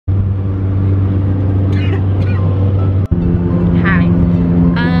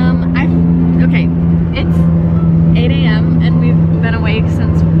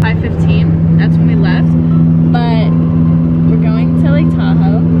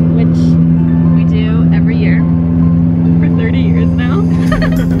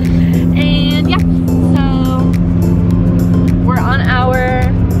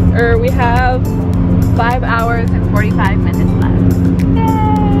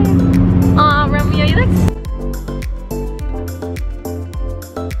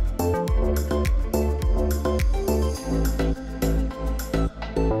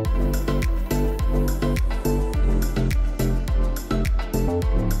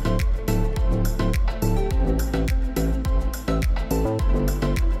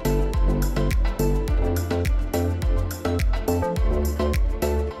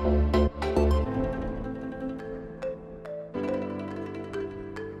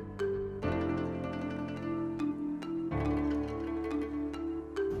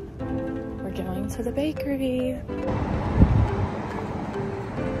to the bakery.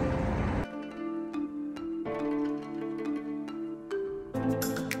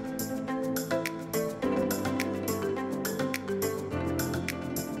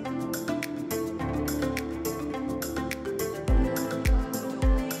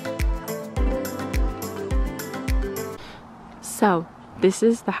 So, this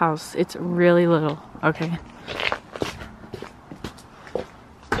is the house. It's really little, okay?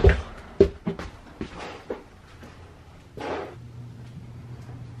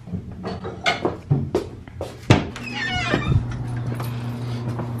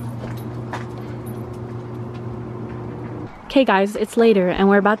 Okay guys, it's later and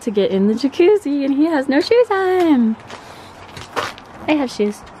we're about to get in the jacuzzi and he has no shoes on. I have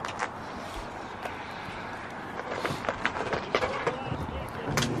shoes.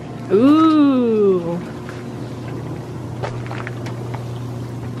 Ooh.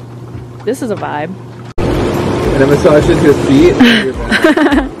 This is a vibe. And a massage into his feet.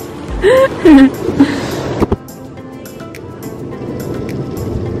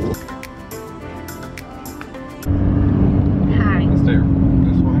 Hi. Let's stay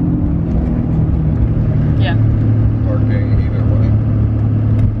this way. Yeah. Parking either way.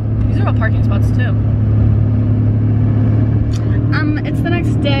 These are all parking spots too. It's the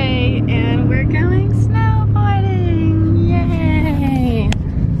next day and we're going snowboarding. Yay!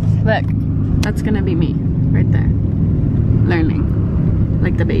 Look, that's gonna be me right there. Learning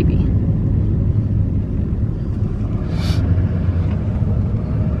like the baby.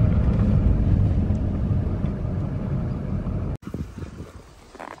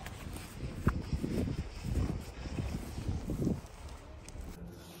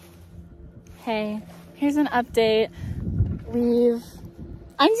 Hey, here's an update.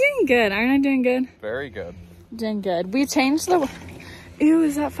 I'm doing good. Aren't I doing good? Very good. Doing good. We changed the... Ew,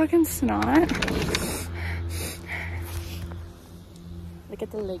 is that fucking snot? Look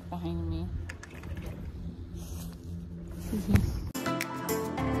at the lake behind me.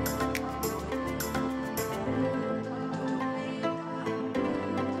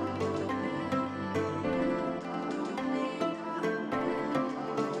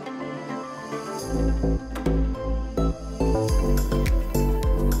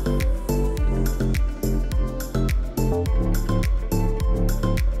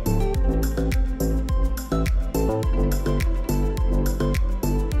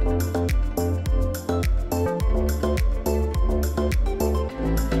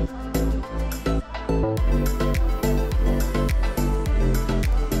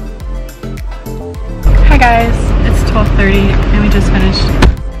 Hi guys, it's 12:30 and we just finished.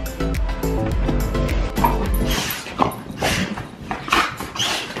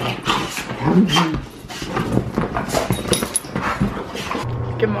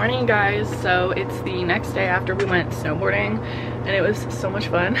 Good morning guys. So it's the next day after we went snowboarding and it was so much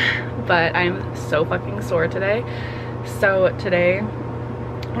fun, but I'm so fucking sore today. So today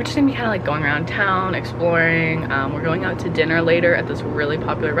we're just gonna be kind of like going around town, exploring. We're going out to dinner later at this really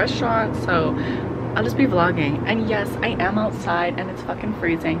popular restaurant, so I'll just be vlogging. And yes, I am outside and it's fucking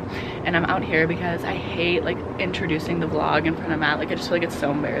freezing and I'm out here because I hate like introducing the vlog in front of Matt. Like I just feel like it's so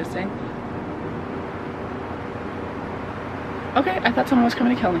embarrassing. Okay, I thought someone was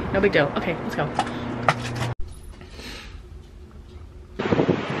coming to kill me. No big deal. Okay, let's go.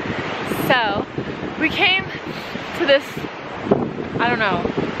 So we came to this, I don't know,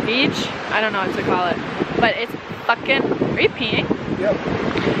 beach? I don't know what to call it, but it's fucking, are you peeing? Yep.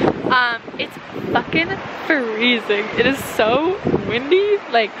 It's fucking freezing. It is so windy.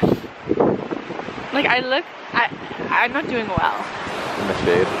 Like I'm not doing well. In the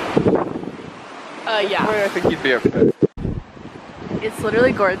shade. Yeah. I think you'd be okay. It's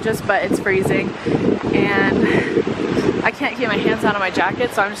literally gorgeous, but it's freezing. And I can't keep my hands out of my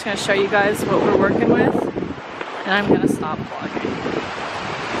jacket, so I'm just gonna show you guys what we're working with. And I'm gonna stop vlogging.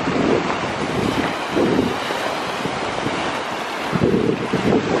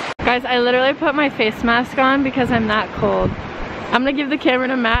 Guys, I literally put my face mask on because I'm that cold. I'm gonna give the camera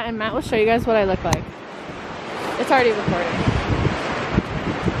to Matt and Matt will show you guys what I look like. It's already recording.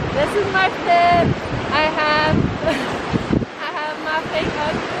 This is my fit. I have my fake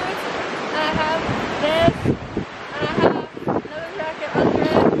outfit. I have this. And I have another jacket under it.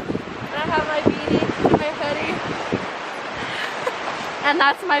 And I have my beanie, my hoodie. And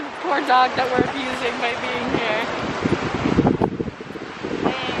that's my poor dog that we're abusing by being here.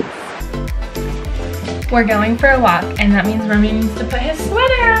 We're going for a walk, and that means Romeo needs to put his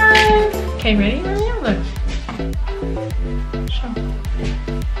sweater on. Okay, ready, Romeo? Look. Show.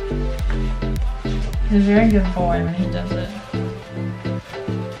 He's a very good boy when he does it.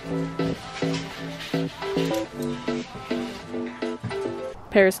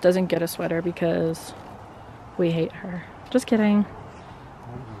 Paris doesn't get a sweater because we hate her. Just kidding.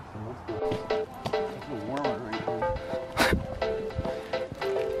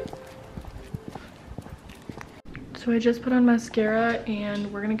 So I just put on mascara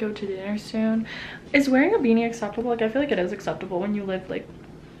and we're gonna go to dinner soon. Is wearing a beanie acceptable? Like, I feel like it is acceptable when you live like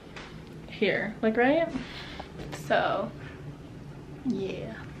here, like, right? So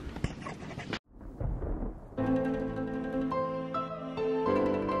yeah.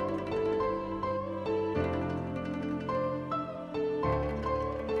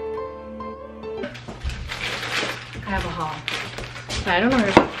 I have a haul. I don't know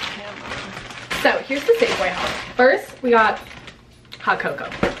where to. So here's the Safeway haul. First, we got hot cocoa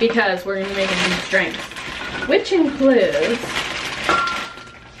because we're gonna be making these drinks, which includes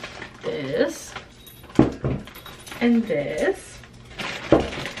this and this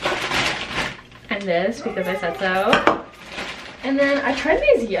and this because I said so. And then I tried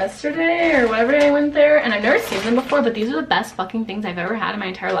these yesterday or whatever I went there, and I've never seen them before, but these are the best fucking things I've ever had in my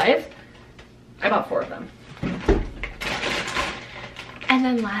entire life. I bought 4 of them. And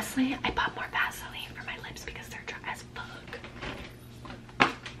then lastly, I bought more Vaseline for my lips because they're dry as fuck.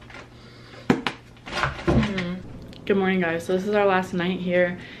 Good morning, guys. So this is our last night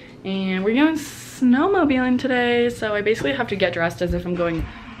here and we're going snowmobiling today. So I basically have to get dressed as if I'm going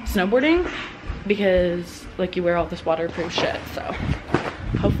snowboarding because like you wear all this waterproof shit. So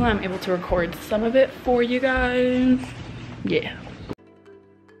hopefully I'm able to record some of it for you guys. Yeah.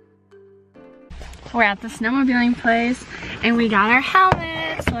 We're at the snowmobiling place and we got our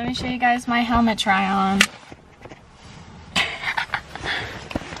helmets. So let me show you guys my helmet try on.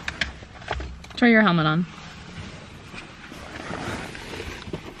 Try your helmet on.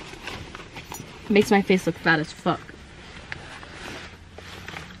 Makes my face look fat as fuck.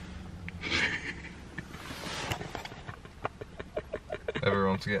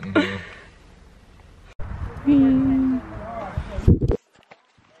 Everyone's getting here.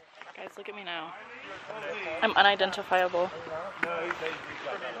 Guys, look at me now. I'm unidentifiable.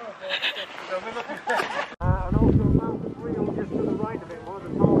 And also Mountain Real just to the right of it, one of the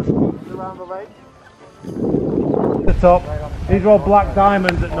tallest peaks around the lake. The top, these are all black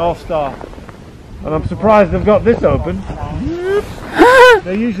diamonds at North Star. And I'm surprised they've got this open.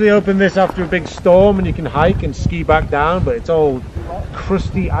 They usually open this after a big storm and you can hike and ski back down, but it's all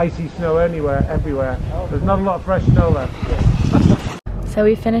crusty, icy snow everywhere. There's not a lot of fresh snow left. So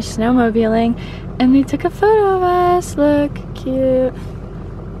we finished snowmobiling and they took a photo of us. Look, cute.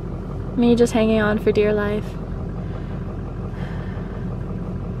 Me just hanging on for dear life.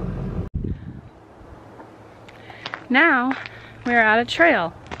 Now we're at a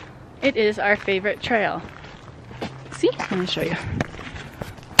trail. It is our favorite trail. See? Let me show you.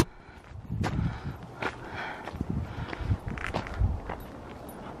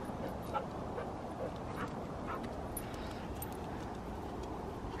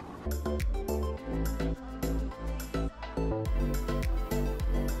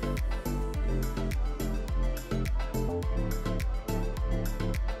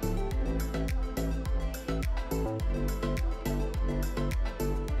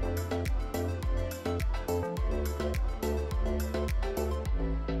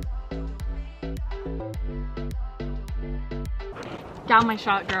 Down my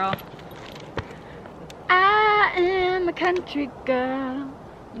shot, girl. I am a country girl.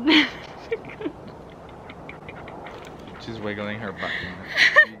 She's wiggling her butt.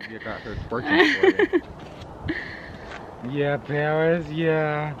 You got her twerking for you. Yeah, Paris,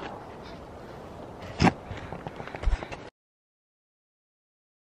 yeah.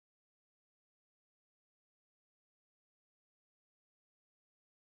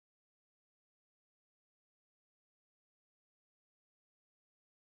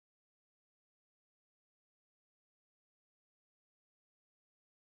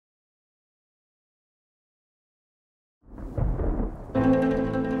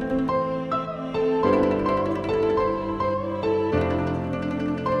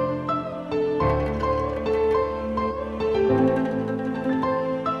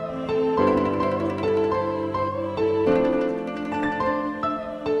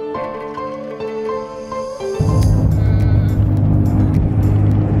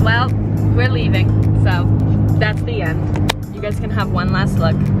 We're leaving, so that's the end. You guys can have one last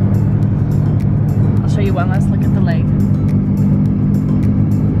look. I'll show you one last look at the lake.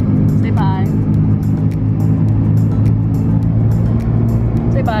 Say bye.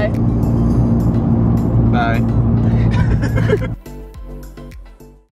 Say bye. Bye.